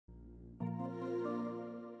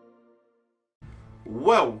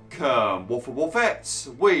Welcome,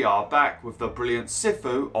 BwolfTheWolfettes. We are back with the brilliant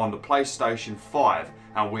Sifu on the PlayStation 5,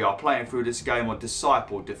 and we are playing through this game on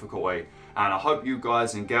Disciple difficulty. And I hope you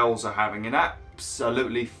guys and girls are having an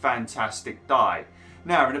absolutely fantastic day.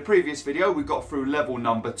 Now, in the previous video, we got through level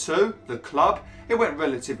number 2, the club. It went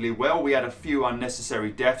relatively well. We had a few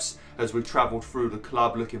unnecessary deaths as we travelled through the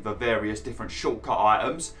club looking for various different shortcut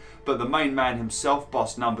items. But the main man himself,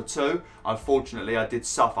 boss number 2, unfortunately I did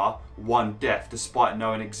suffer one death despite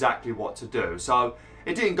knowing exactly what to do. So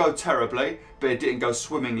it didn't go terribly, but it didn't go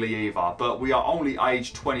swimmingly either. But we are only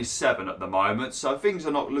age 27 at the moment, so things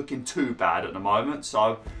are not looking too bad at the moment.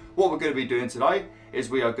 So what we're going to be doing today is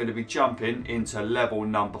we are going to be jumping into level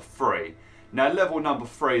number 3. Now level number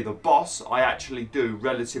 3, the boss, I actually do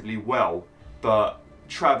relatively well, but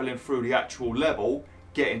travelling through the actual level,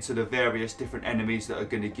 getting to the various different enemies that are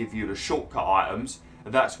going to give you the shortcut items,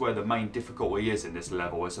 that's where the main difficulty is in this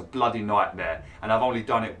level. It's a bloody nightmare, and I've only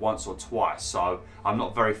done it once or twice, so I'm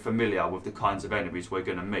not very familiar with the kinds of enemies we're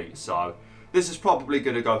going to meet. So this is probably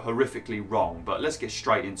going to go horrifically wrong, but let's get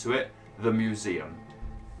straight into it. The museum.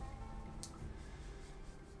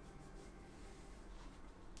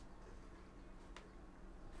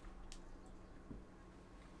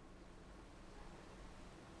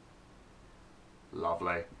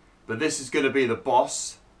 Lovely. But this is going to be the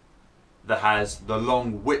boss that has the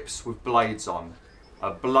long whips with blades on.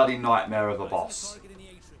 A bloody nightmare of a boss.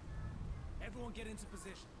 Everyone get into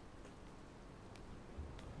position.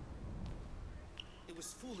 It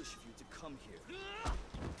was foolish of you to come here.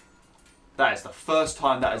 That is the first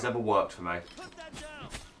time that has ever worked for me. Put that down.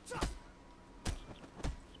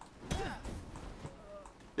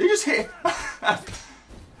 He just hit.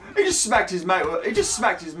 He just smacked his mate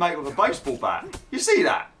with a baseball bat. You see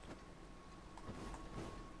that?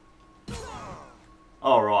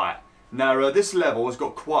 Alright. Now this level has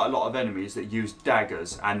got quite a lot of enemies that use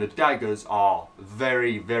daggers, and the daggers are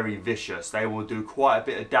very, very vicious. They will do quite a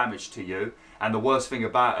bit of damage to you, and the worst thing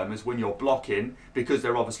about them is when you're blocking, because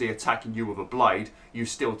they're obviously attacking you with a blade, you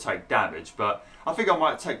still take damage. But I think I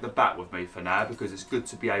might take the bat with me for now, because it's good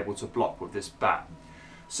to be able to block with this bat.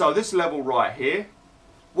 So this level right here,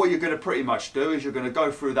 what you're going to pretty much do is you're going to go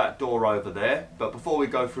through that door over there. But before we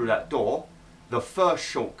go through that door, the first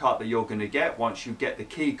shortcut that you're going to get, once you get the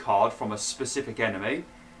key card from a specific enemy,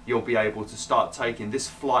 you'll be able to start taking this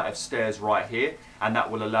flight of stairs right here, and that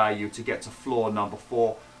will allow you to get to floor number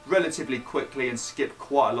 4 relatively quickly and skip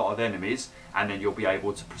quite a lot of enemies, and then you'll be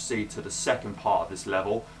able to proceed to the second part of this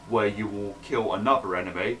level where you will kill another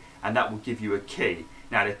enemy, and that will give you a key.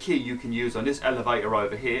 Now the key you can use on this elevator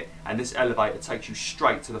over here, and this elevator takes you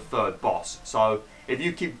straight to the third boss. So if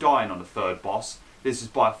you keep dying on the third boss, this is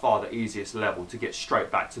by far the easiest level to get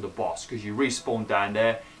straight back to the boss, because you respawn down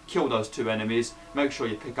there, kill those 2 enemies, make sure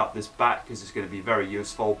you pick up this bat because it's going to be very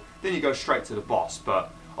useful, then you go straight to the boss.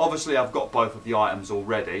 But obviously I've got both of the items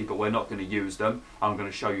already, but we're not going to use them. I'm going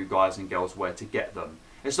to show you guys and girls where to get them.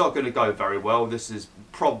 It's not going to go very well. This is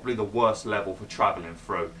probably the worst level for travelling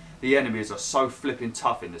through. The enemies are so flipping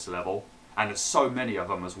tough in this level, and there's so many of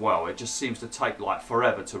them as well. It just seems to take like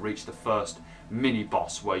forever to reach the first mini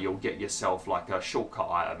boss where you'll get yourself like a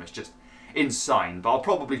shortcut item. It's just insane. But I'll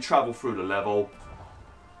probably travel through the level.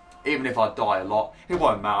 Even if I die a lot, it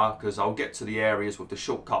won't matter, because I'll get to the areas with the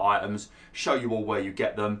shortcut items, show you all where you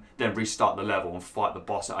get them, then restart the level and fight the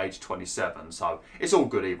boss at age 27. So it's all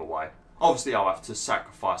good either way. Obviously I'll have to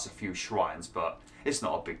sacrifice a few shrines, but it's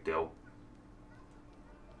not a big deal.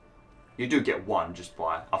 You do get one just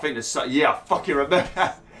by, I think there's, yeah, I fucking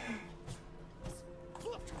remember.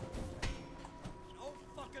 No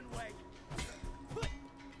fucking way.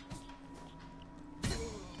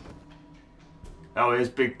 Oh, here's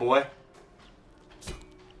big boy.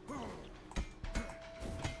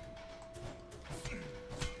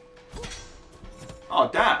 Oh,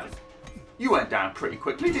 damn. You went down pretty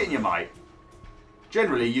quickly, didn't you, mate?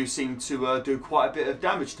 Generally, you seem to do quite a bit of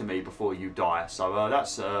damage to me before you die, so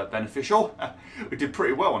that's beneficial. We did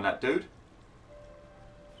pretty well on that dude.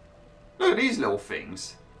 Look at these little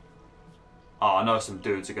things. Oh, I know some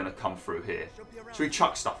dudes are going to come through here. Should we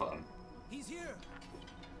chuck stuff at them? He's here.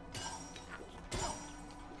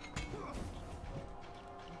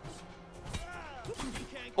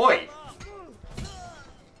 Oi!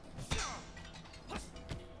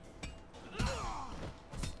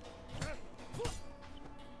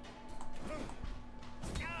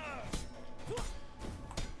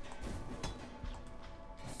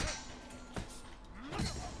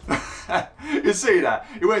 can see that.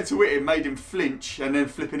 He went to hit him, made him flinch, and then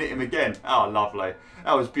flipping hit him again. Oh, lovely.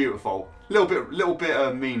 That was beautiful. Little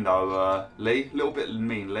bit mean though, Lee. Little bit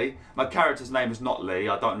mean, Lee. My character's name is not Lee.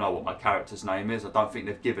 I don't know what my character's name is. I don't think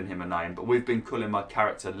they've given him a name, but we've been calling my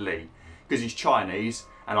character Lee because he's Chinese,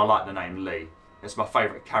 and I like the name Lee. It's my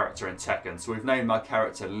favourite character in Tekken, so we've named my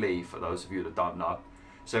character Lee for those of you that don't know.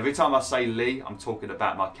 So every time I say Lee, I'm talking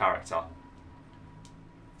about my character.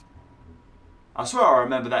 I swear I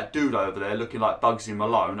remember that dude over there looking like Bugsy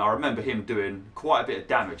Malone. I remember him doing quite a bit of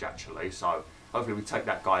damage actually, so hopefully we take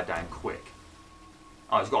that guy down quick.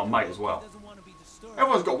 Oh, he's got a mate as well.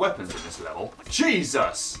 Everyone's got weapons in this level.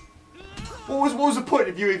 Jesus! What was the point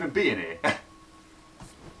of you even being here?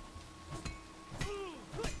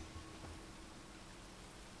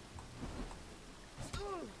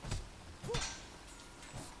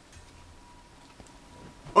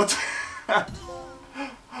 What?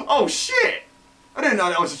 Oh shit! I didn't know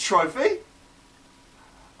that was a trophy.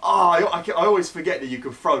 Oh, I always forget that you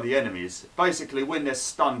can throw the enemies. Basically, when they're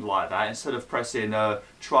stunned like that, instead of pressing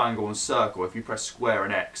triangle and circle, if you press square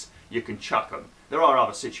and X, you can chuck them. There are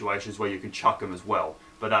other situations where you can chuck them as well,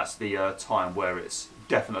 but that's the time where it's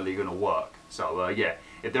definitely going to work. So yeah,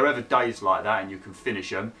 if they're ever dazed like that and you can finish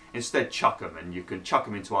them, instead chuck them, and you can chuck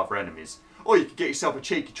them into other enemies. Or you can get yourself a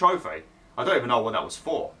cheeky trophy. I don't even know what that was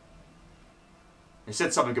for. It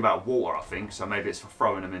said something about water, I think, so maybe it's for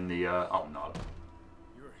throwing them in the... oh no.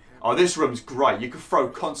 Oh, this room's great. You can throw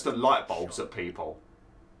constant light bulbs at people.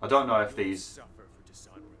 I don't know if these...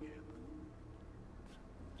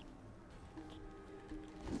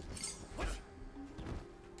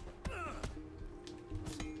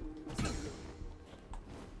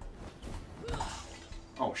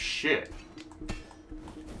 Oh shit.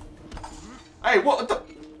 Hey, what the...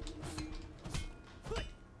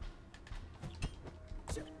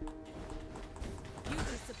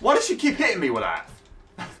 Why does she keep hitting me with that?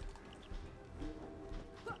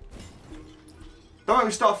 Don't make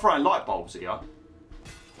me start throwing light bulbs at you.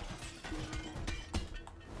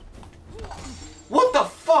 What the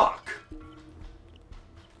fuck?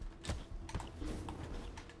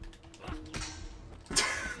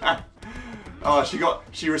 Oh,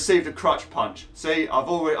 she received a crutch punch. See, I've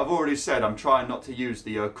already said I'm trying not to use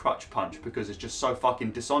the crutch punch because it's just so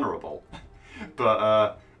fucking dishonourable.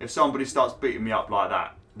 But if somebody starts beating me up like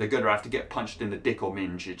that, they're gonna have to get punched in the dick or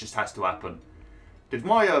minge. It just has to happen. Did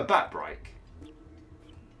my back break?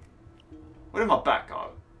 Where did my back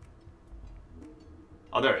go?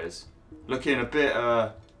 Oh, there it is. Looking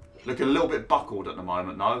a little bit buckled at the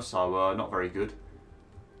moment though, so not very good.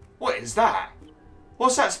 What is that?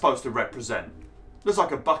 What's that supposed to represent? Looks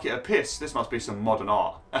like a bucket of piss. This must be some modern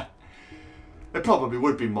art. It probably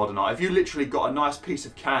would be modern art. If you literally got a nice piece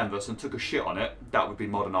of canvas and took a shit on it, that would be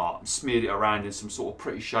modern art. And smeared it around in some sort of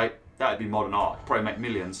pretty shape, that would be modern art. It'd probably make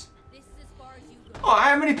millions. Oh,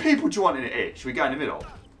 how many people do you want in it here? Should we go in the middle?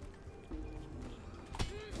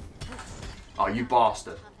 Oh, you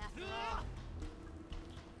bastard.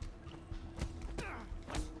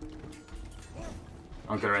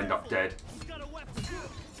 I'm gonna end up dead.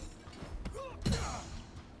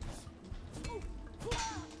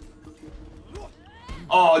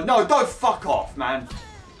 Oh, no, don't fuck off, man.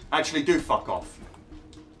 Actually, do fuck off.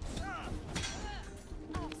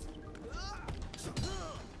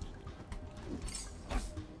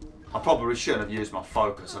 I probably shouldn't have used my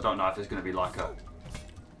focus. I don't know if there's going to be like a...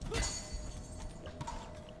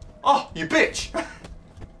 Oh, you bitch!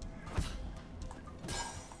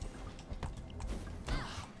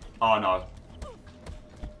 Oh, no.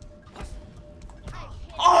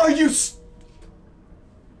 Oh, you...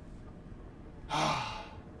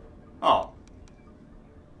 Oh.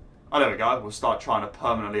 Oh, there we go. We'll start trying to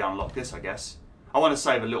permanently unlock this, I guess. I want to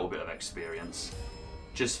save a little bit of experience.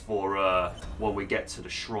 Just for when we get to the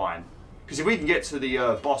shrine. Because if we can get to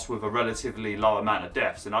the boss with a relatively low amount of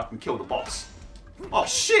deaths, then I can kill the boss. Oh,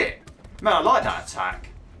 shit! Man, I like that attack.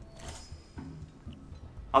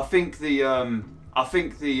 I think the thing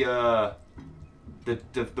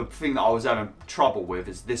that I was having trouble with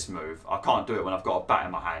is this move. I can't do it when I've got a bat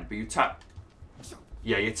in my hand, but you tap...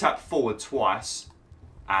 Yeah, you tap forward twice,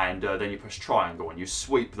 and then you press triangle, and you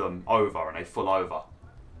sweep them over, and they fall over.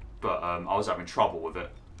 But I was having trouble with it.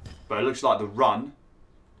 But it looks like the run...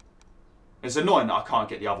 It's annoying that I can't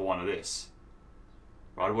get the other one of this.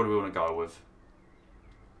 Right, what do we want to go with?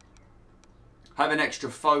 Have an extra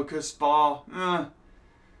focus bar? I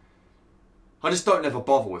just don't ever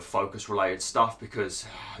bother with focus related stuff because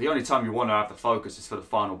the only time you want to have the focus is for the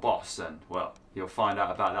final boss, and well, you'll find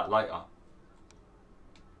out about that later.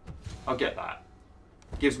 I'll get that.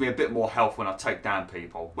 Gives me a bit more health when I take down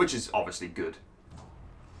people, which is obviously good.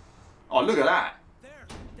 Oh, look at that. There,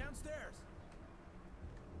 downstairs.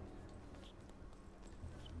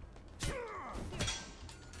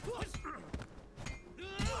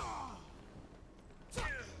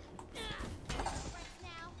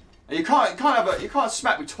 You can't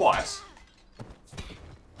smack me twice.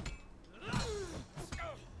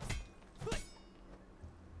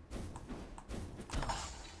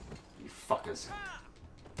 You fuckers.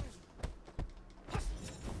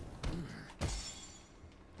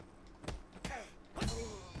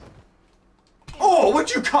 Oh, where'd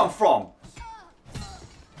you come from?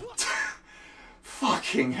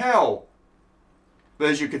 Fucking hell. But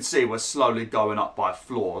as you can see, we're slowly going up by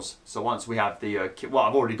floors. So once we have the, well,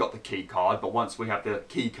 I've already got the key card, but once we have the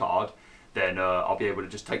key card, then I'll be able to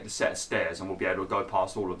just take the set of stairs and we'll be able to go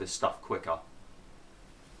past all of this stuff quicker.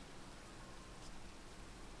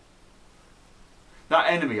 That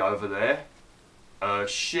enemy over there,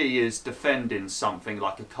 she is defending something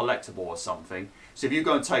like a collectible or something. So if you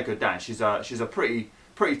go and take her down, she's a pretty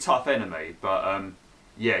tough enemy, but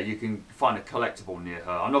yeah, you can find a collectible near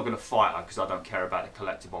her. I'm not going to fight her because I don't care about the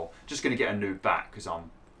collectible. Just going to get a new bat because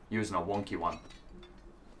I'm using a wonky one.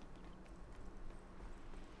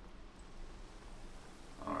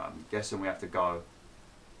 Alright, I'm guessing we have to go.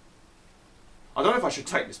 I don't know if I should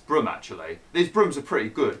take this broom actually. These brooms are pretty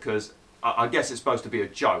good because I guess it's supposed to be a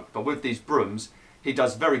joke, but with these brooms, he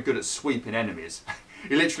does very good at sweeping enemies.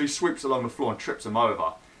 He literally sweeps along the floor and trips them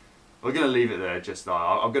over. We're going to leave it there just though.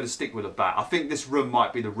 I'm going to stick with a bat. I think this room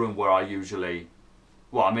might be the room where I usually...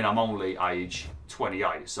 Well, I mean, I'm only age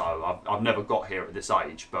 28, so I've never got here at this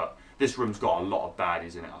age, but this room's got a lot of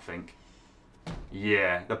baddies in it, I think.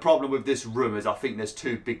 Yeah, the problem with this room is I think there's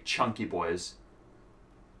two big chunky boys.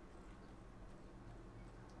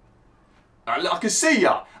 I can see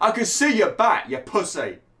ya! I can see your bat, you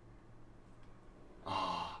pussy!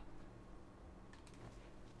 Ah.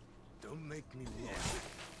 Don't make me laugh.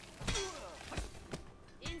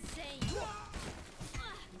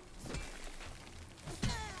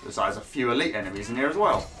 Besides a few elite enemies in here as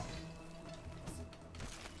well.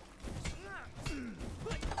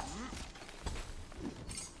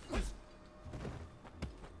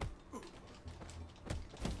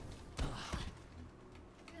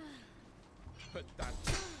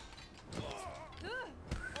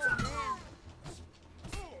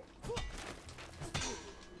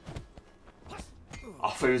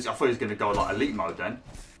 I thought he was going to go like elite mode then.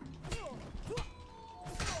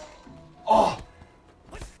 Oh!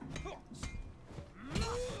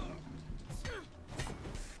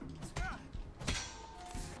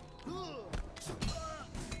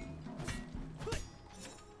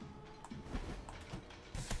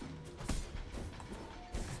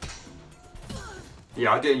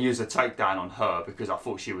 Yeah, I didn't use a takedown on her because I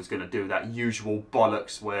thought she was going to do that usual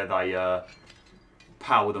bollocks where they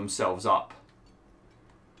power themselves up.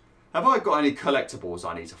 Have I got any collectibles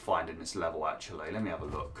I need to find in this level actually? Let me have a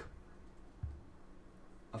look.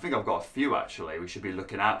 I think I've got a few actually we should be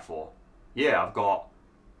looking out for. Yeah, I've got...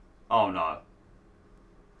 Oh no.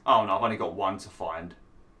 Oh no, I've only got one to find.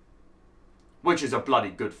 Which is a bloody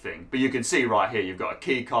good thing. But you can see right here, you've got a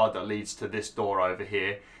key card that leads to this door over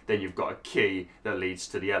here. Then you've got a key that leads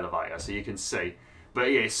to the elevator. So you can see. But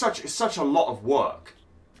yeah, it's such a lot of work.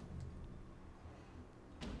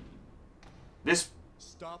 This...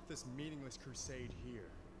 Stop this meaningless crusade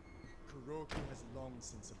here. Kuroki has long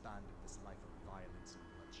since abandoned this life of violence and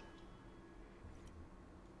bloodshed.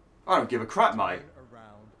 I don't give a crap, mate. Turn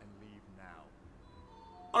around and leave now.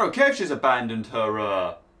 I don't care if she's abandoned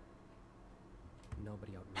her,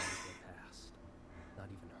 Nobody outruns their past. Not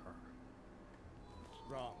even her.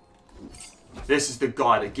 Wrong. This is the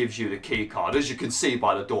guy that gives you the key card, as you can see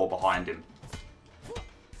by the door behind him.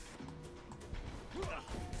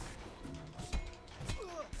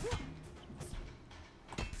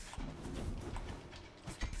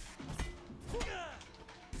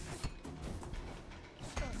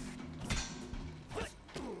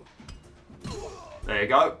 There you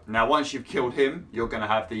go. Now once you've killed him, you're going to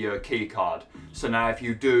have the key card. So now if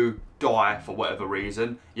you do die for whatever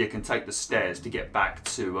reason, you can take the stairs to get back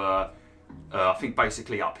to, I think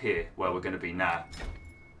basically up here, where we're going to be now.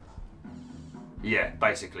 Yeah,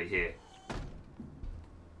 basically here.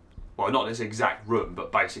 Well, not this exact room,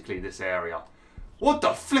 but basically this area. What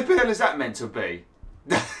the flipping hell is that meant to be?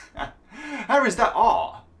 How is that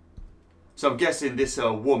art? So I'm guessing this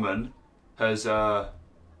woman has...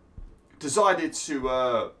 decided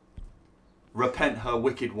to repent her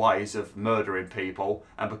wicked ways of murdering people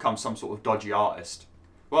and become some sort of dodgy artist.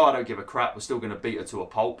 Well, I don't give a crap. We're still going to beat her to a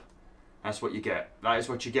pulp. That's what you get. That is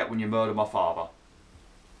what you get when you murder my father.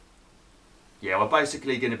 Yeah, we're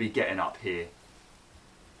basically going to be getting up here.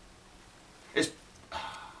 It's...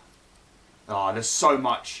 Oh, there's so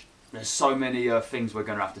much. There's so many things we're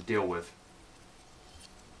going to have to deal with.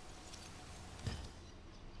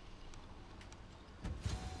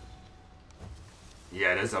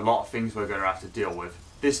 Yeah, there's a lot of things we're going to have to deal with.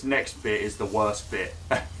 This next bit is the worst bit.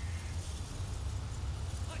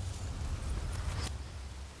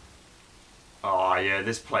 Oh yeah,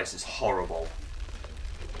 this place is horrible.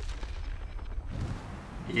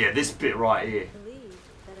 Yeah, this bit right here.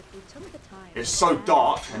 It's so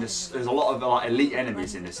dark, and there's a lot of like elite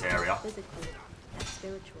enemies in this area.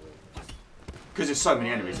 Because there's so many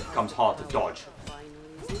enemies, it becomes hard to dodge.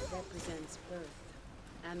 It represents birth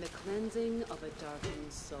and the cleansing of a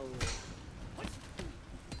darkened soul.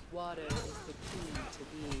 Water is the key to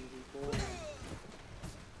being reborn.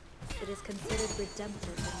 It is considered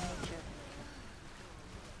redemptive in nature.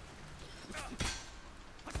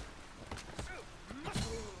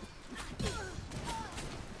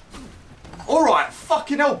 Alright,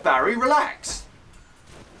 fucking hell, Barry, relax.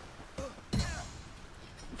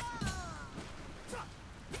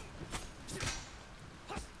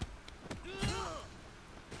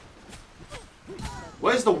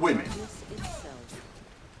 Where's the women?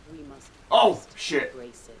 Oh, shit.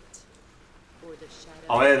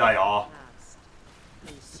 Oh, there they are.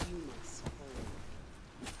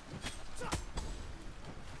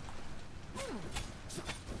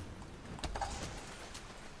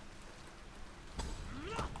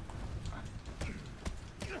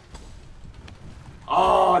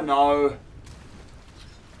 Oh, no.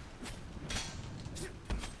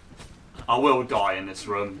 I will die in this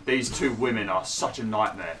room. These two women are such a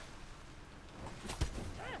nightmare.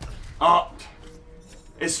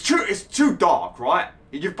 It's too dark, right?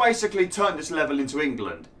 You've basically turned this level into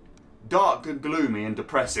England. Dark and gloomy and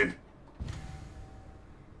depressing.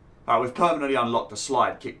 Alright, we've permanently unlocked the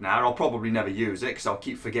slide kick now. I'll probably never use it because I'll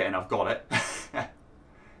keep forgetting I've got it.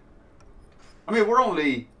 I mean, we're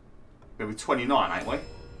only maybe 29, ain't we?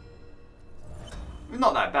 It's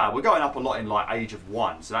not that bad. We're going up a lot in like age of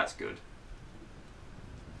 1, so that's good.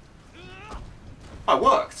 Oh, it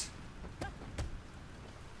worked.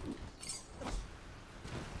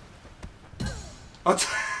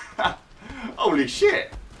 Holy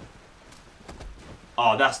shit.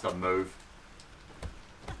 Oh, that's the move.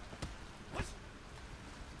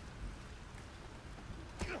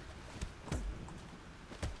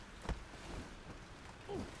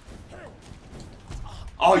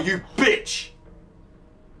 Oh, you bitch!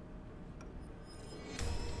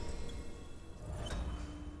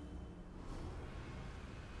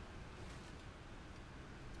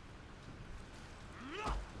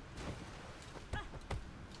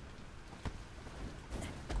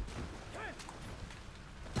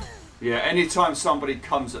 Yeah, anytime somebody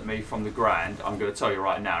comes at me from the ground, I'm going to tell you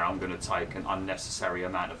right now, I'm going to take an unnecessary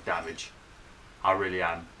amount of damage. I really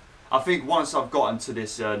am. I think once I've gotten to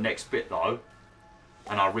this next bit though,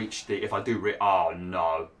 and I reach the, if I do oh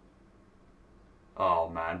no. Oh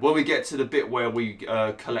man. When we get to the bit where we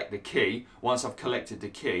collect the key, once I've collected the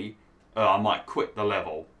key, I might quit the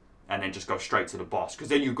level and then just go straight to the boss. Because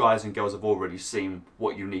then you guys and girls have already seen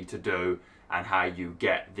what you need to do and how you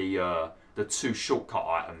get the 2 shortcut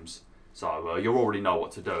items. So you already know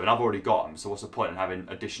what to do, and I've already got them, so what's the point in having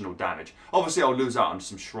additional damage? Obviously I'll lose out on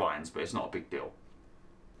some shrines, but it's not a big deal.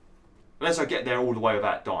 Unless I get there all the way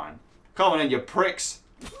without dying. Come on in, you pricks!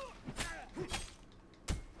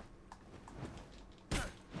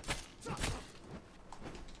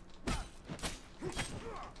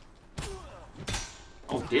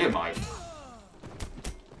 Oh dear, mate.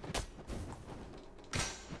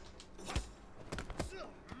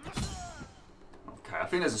 I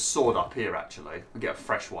think there's a sword up here, actually. We'll get a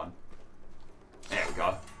fresh one. There we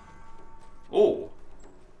go. Oh.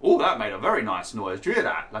 Oh, that made a very nice noise. Do you hear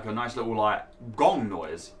that? Like a nice little, like, gong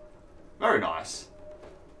noise. Very nice.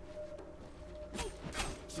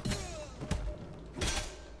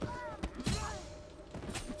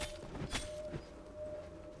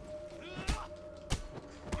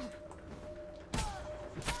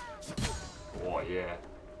 Oh, yeah.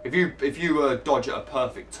 If you dodge at a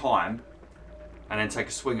perfect time, and then take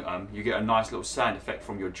a swing at them, you get a nice little sound effect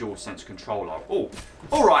from your DualSense controller. Oh,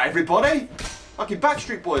 all right, everybody. Fucking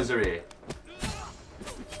Backstreet Boys are here.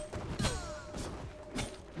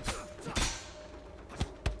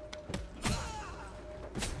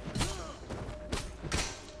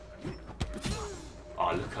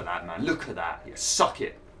 Oh, look at that, man. Look at that. You suck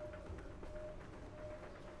it.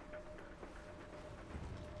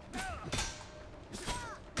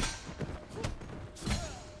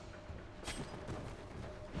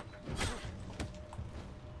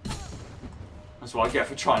 That's what I get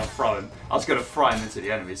for trying to throw him. I was going to fry him into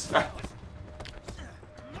the enemies.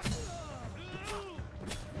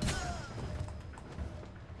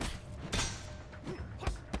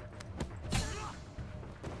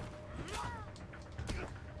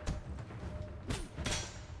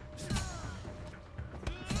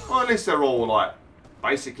 Well, at least they're all like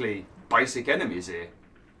basically basic enemies here.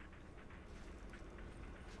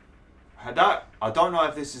 I don't know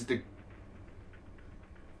if this is the.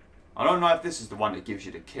 I don't know if this is the one that gives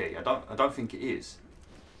you the key. I don't think it is.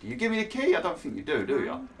 Do you give me the key? I don't think you do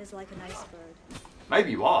you? Mine is like an iceberg.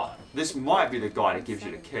 Maybe you are. This might be the guy that gives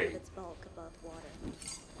you the key. Its bulk above water.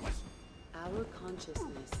 Our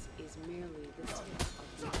consciousness is merely the tip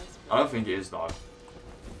of the iceberg. I don't think it is though.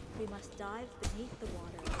 We must dive beneath the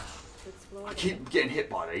water to explore I keep getting hit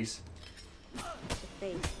by these. to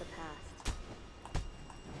face the past.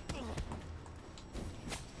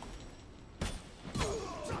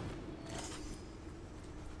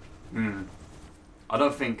 I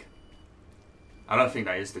don't think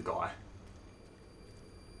that is the guy.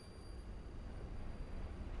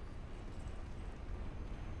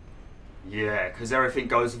 Yeah, because everything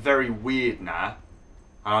goes very weird now.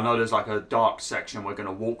 And I know there's like a dark section we're going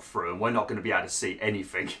to walk through and we're not going to be able to see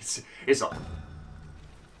anything. It's like...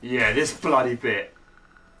 Yeah, this bloody bit.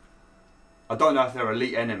 I don't know if they're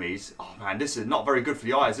elite enemies. Oh man, this is not very good for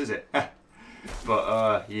the eyes, is it?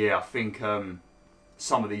 But yeah, I think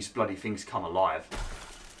some of these bloody things come alive.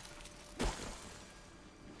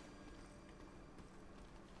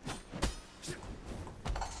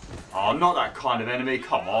 Oh, not that kind of enemy.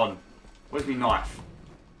 Come on. Where's my knife?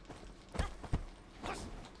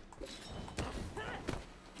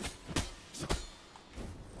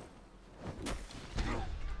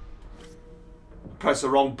 Press the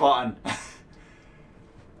wrong button.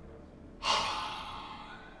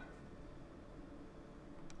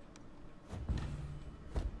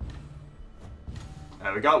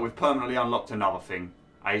 There we go. We've permanently unlocked another thing.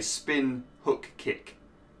 A spin hook kick.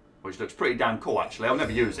 Which looks pretty damn cool, actually. I'll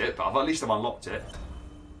never use it, but at least I've unlocked it.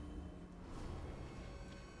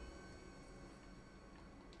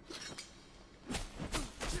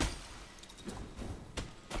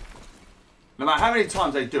 No matter how many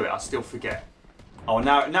times they do it, I still forget. Oh,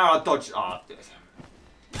 now I dodge... Oh.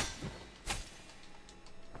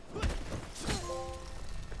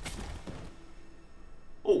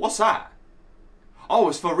 Oh, what's that? Oh,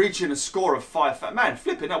 it's for reaching a score of 5... Man,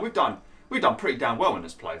 flipping out. We've done pretty damn well in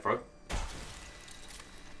this playthrough.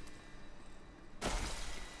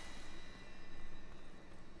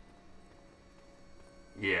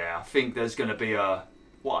 Yeah, I think there's going to be a...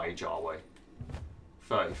 What age are we?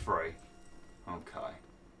 33. Okay.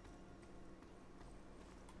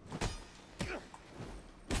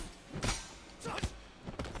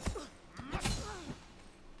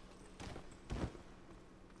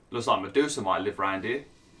 Looks like Medusa might live around here.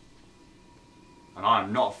 And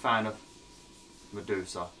I'm not a fan of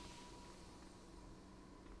Medusa.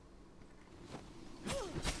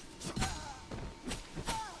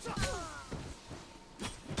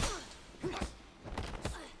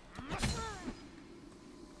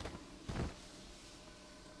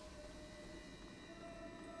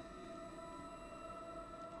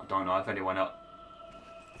 I don't know if anyone else...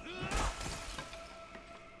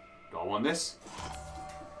 Do I want this?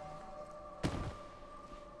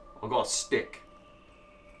 I've got a stick.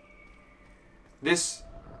 This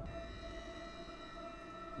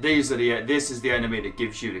is the enemy that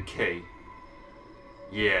gives you the key.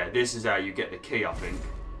 Yeah, this is how you get the key, I think.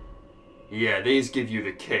 Yeah, these give you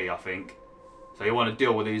the key, I think. So you want to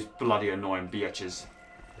deal with these bloody annoying bitches.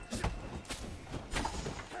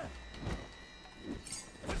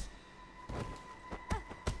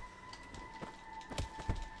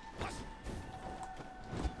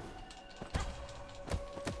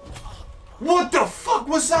 What the fuck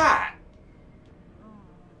was that?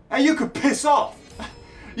 And you could piss off.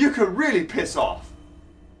 You could really piss off.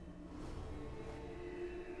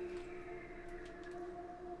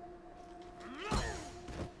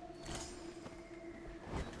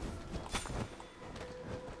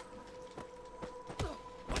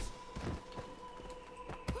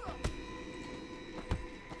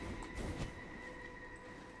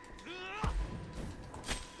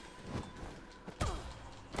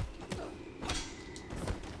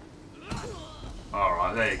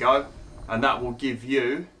 Alright, there you go. And that will give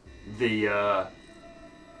you the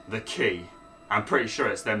key. I'm pretty sure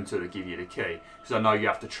it's them two that give you the key. Because I know you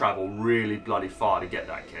have to travel really bloody far to get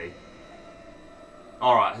that key.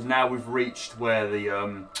 Alright, now we've reached where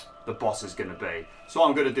the boss is going to be. So what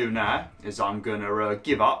I'm going to do now is I'm going to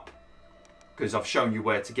give up. Because I've shown you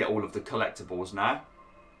where to get all of the collectibles now.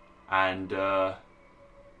 And...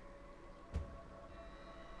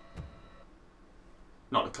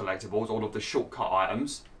 not the collectibles, all of the shortcut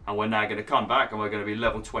items. And we're now going to come back and we're going to be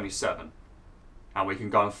level 27. and we can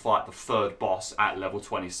go and fight the third boss at level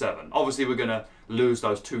 27. Obviously we're going to lose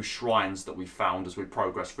those 2 shrines that we found as we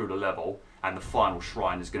progress through the level, and the final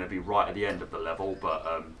shrine is going to be right at the end of the level,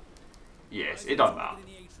 but yes, it don't matter.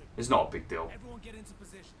 It's not a big deal. Everyone get into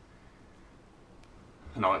position.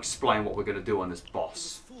 And I'll explain what we're going to do on this It was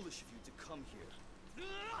boss. foolish of you to come here.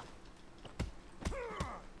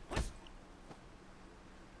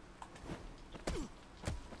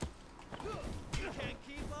 You can't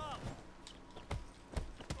keep up.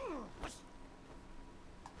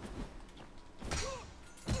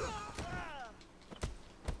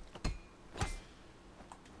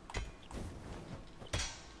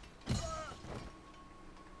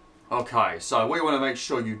 Okay, so what you want to make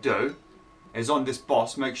sure you do is on this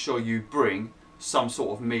boss, make sure you bring some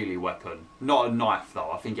sort of melee weapon. Not a knife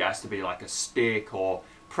though, I think it has to be like a stick or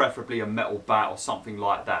preferably a metal bat or something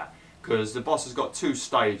like that. Because the boss has got 2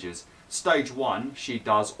 stages. Stage 1, she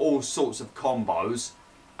does all sorts of combos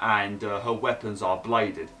and her weapons are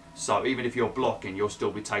bladed. So even if you're blocking, you'll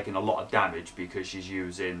still be taking a lot of damage because she's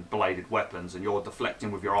using bladed weapons and you're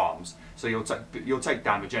deflecting with your arms. So you'll take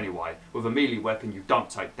damage anyway. With a melee weapon, you don't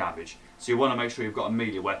take damage. So you want to make sure you've got a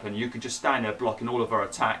melee weapon. You can just stand there blocking all of her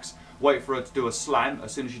attacks, wait for her to do a slam.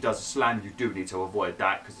 As soon as she does a slam, you do need to avoid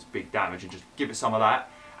that because it's big damage, and just give it some of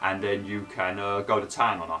that, and then you can go to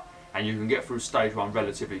town on her. And you can get through stage 1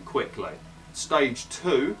 relatively quickly. Stage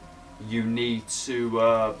 2, you need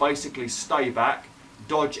to basically stay back,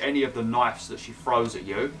 dodge any of the knives that she throws at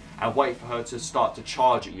you, and wait for her to start to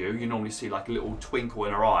charge at you. You normally see like a little twinkle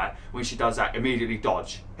in her eye. When she does that, immediately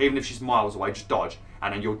dodge. Even if she's miles away, just dodge.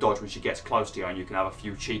 And then you'll dodge when she gets close to you, and you can have a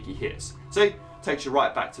few cheeky hits. See? Takes you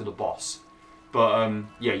right back to the boss. But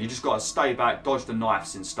yeah, you just got to stay back, dodge the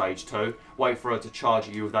knives in stage 2, wait for her to charge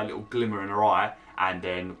at you with that little glimmer in her eye, and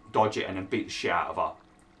then dodge it and then beat the shit out of her.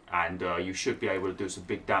 And you should be able to do some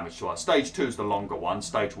big damage to her. Stage 2 is the longer one.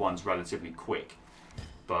 Stage 1's relatively quick.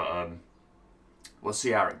 But we'll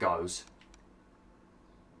see how it goes.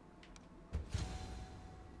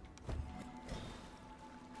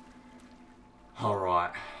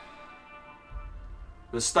 Alright.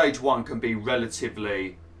 The stage 1 can be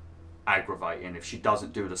relatively aggravating if she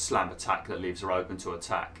doesn't do the slam attack that leaves her open to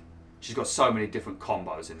attack. She's got so many different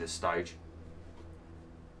combos in this stage.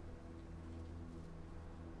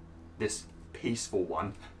 This peaceful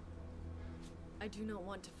one. I do not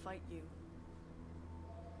want to fight you.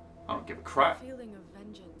 I don't give a crap. The feeling of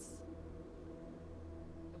vengeance.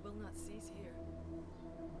 It will not cease here.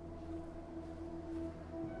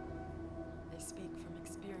 I speak from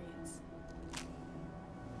experience.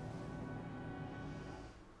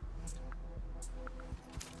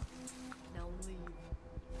 Now leave.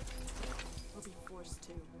 Or be forced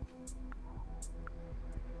to.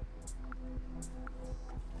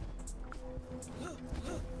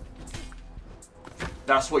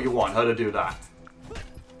 That's what you want her to do, that.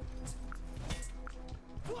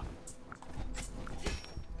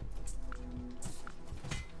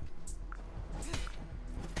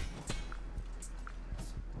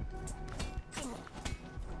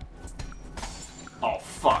 Oh,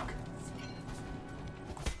 fuck.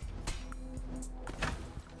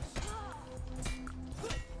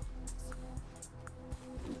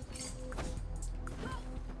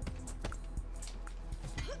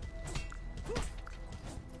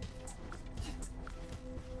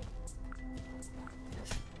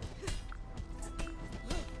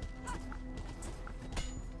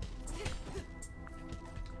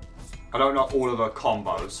 I don't know all of her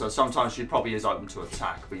combos, so sometimes she probably is open to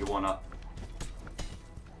attack, but you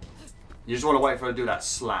just want to wait for her to do that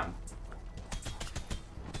slam.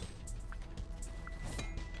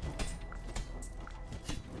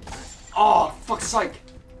 Oh, fuck's sake!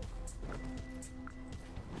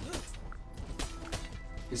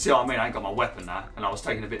 You see what I mean? I ain't got my weapon now, and I was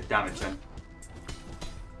taking a bit of damage then.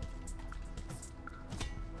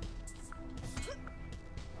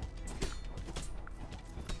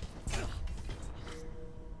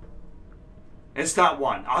 It's that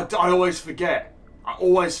one. I always forget. I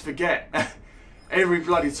always forget. Every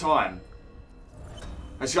bloody time.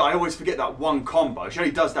 I always forget that one combo. She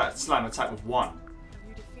only does that slam attack with one.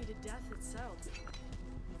 You defeated death itself.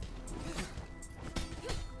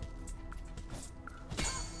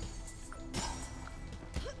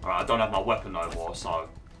 Alright, I don't have my weapon no more, so...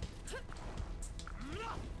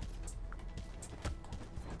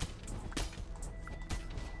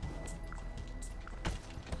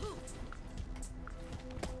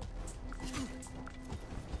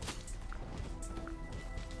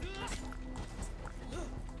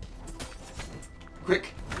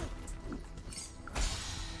 Quick!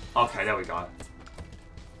 Okay, there we go.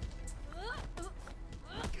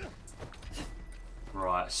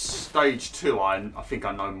 Stage 2, I think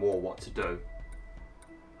I know more what to do.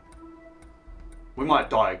 We might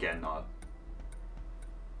die again though.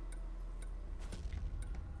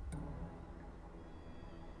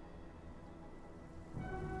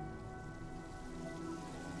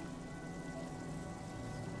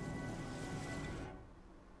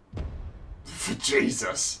 For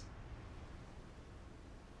Jesus.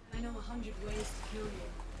 I know 100 ways to kill you.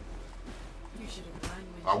 You should have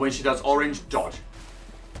run When she does orange, dodge.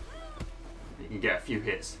 You can get a few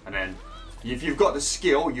hits, and then if you've got the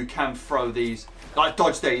skill, you can throw these. Like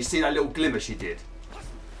dodge there, you see that little glimmer she did?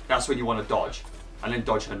 That's when you want to dodge, and then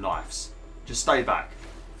dodge her knives. Just stay back.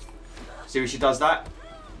 See when she does that?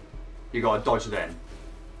 You gotta dodge then.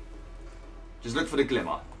 Just look for the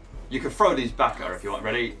glimmer. You can throw these back at her if you want.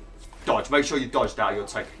 Ready? Dodge. Make sure you dodge that, you'll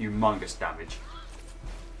take humongous damage.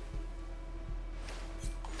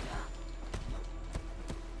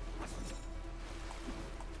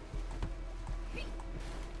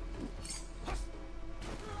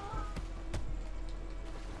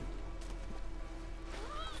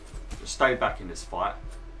 Just stay back in this fight.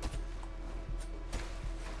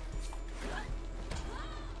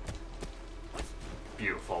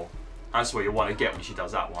 Beautiful. That's what you want to get when she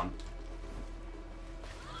does that one.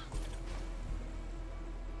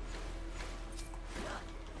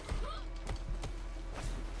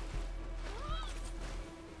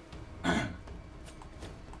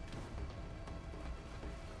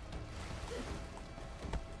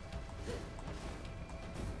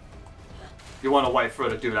 You want to wait for her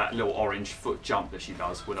to do that little orange foot jump that she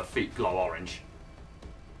does when her feet glow orange.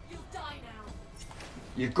 You'll die now.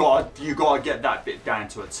 You gotta get that bit down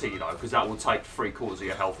to a T though, because that will take 3/4 of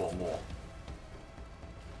your health or more.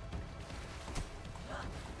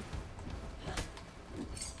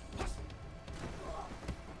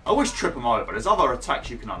 I always trip them over. There's other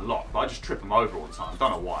attacks you can unlock, but I just trip them over all the time.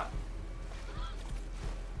 Don't know why.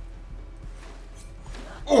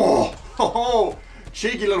 Oh, oh,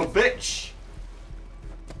 cheeky little bitch.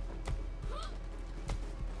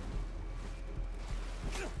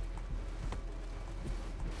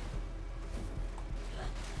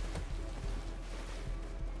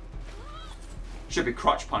 Should be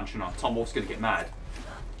crutch punching her. Tom Wolf's gonna get mad.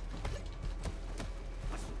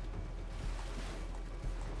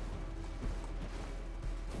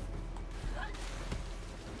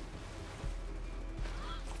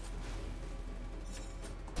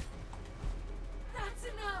 That's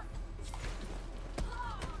enough.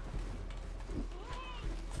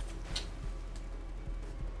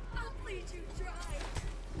 I'll bleed you dry.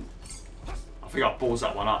 I think I balls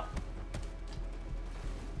that one up.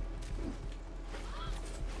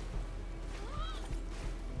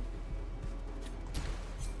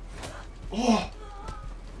 Oh!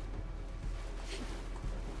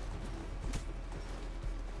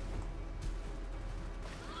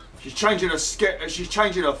 She's changing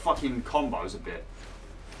her fucking combos a bit.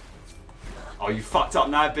 Oh, you fucked up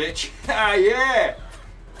now, bitch. Ah, yeah!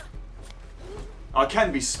 I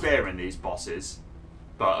can be sparing these bosses,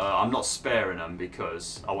 but I'm not sparing them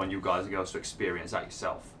because I want you guys and girls to experience that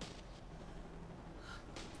yourself.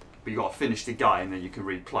 But you gotta finish the game, then you can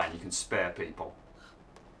replay and you can spare people.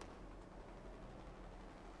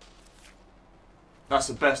 That's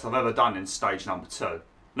the best I've ever done in stage number 2.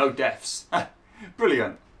 No deaths.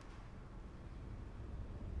 Brilliant.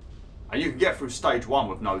 And you can get through stage 1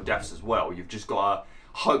 with no deaths as well. You've just got to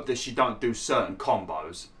hope that she don't do certain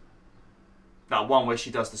combos. That one where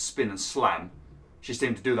she does the spin and slam, she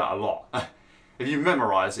seemed to do that a lot. If you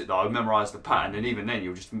memorise it though, memorise the pattern, then even then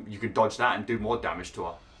you can dodge that and do more damage to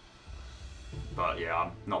her. But yeah,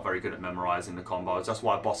 I'm not very good at memorising the combos. That's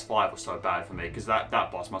why boss 5 was so bad for me, because that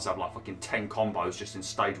boss must have like fucking 10 combos just in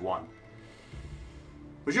stage 1.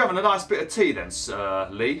 Was you having a nice bit of tea then,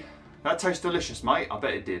 Lee? That tastes delicious, mate. I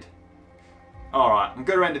bet it did. Alright, I'm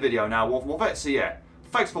going to end the video now, BwolfTheWolf. So yeah,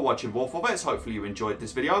 thanks for watching, BwolfTheWolf. Hopefully you enjoyed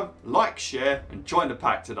this video. Like, share, and join the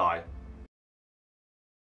pack today.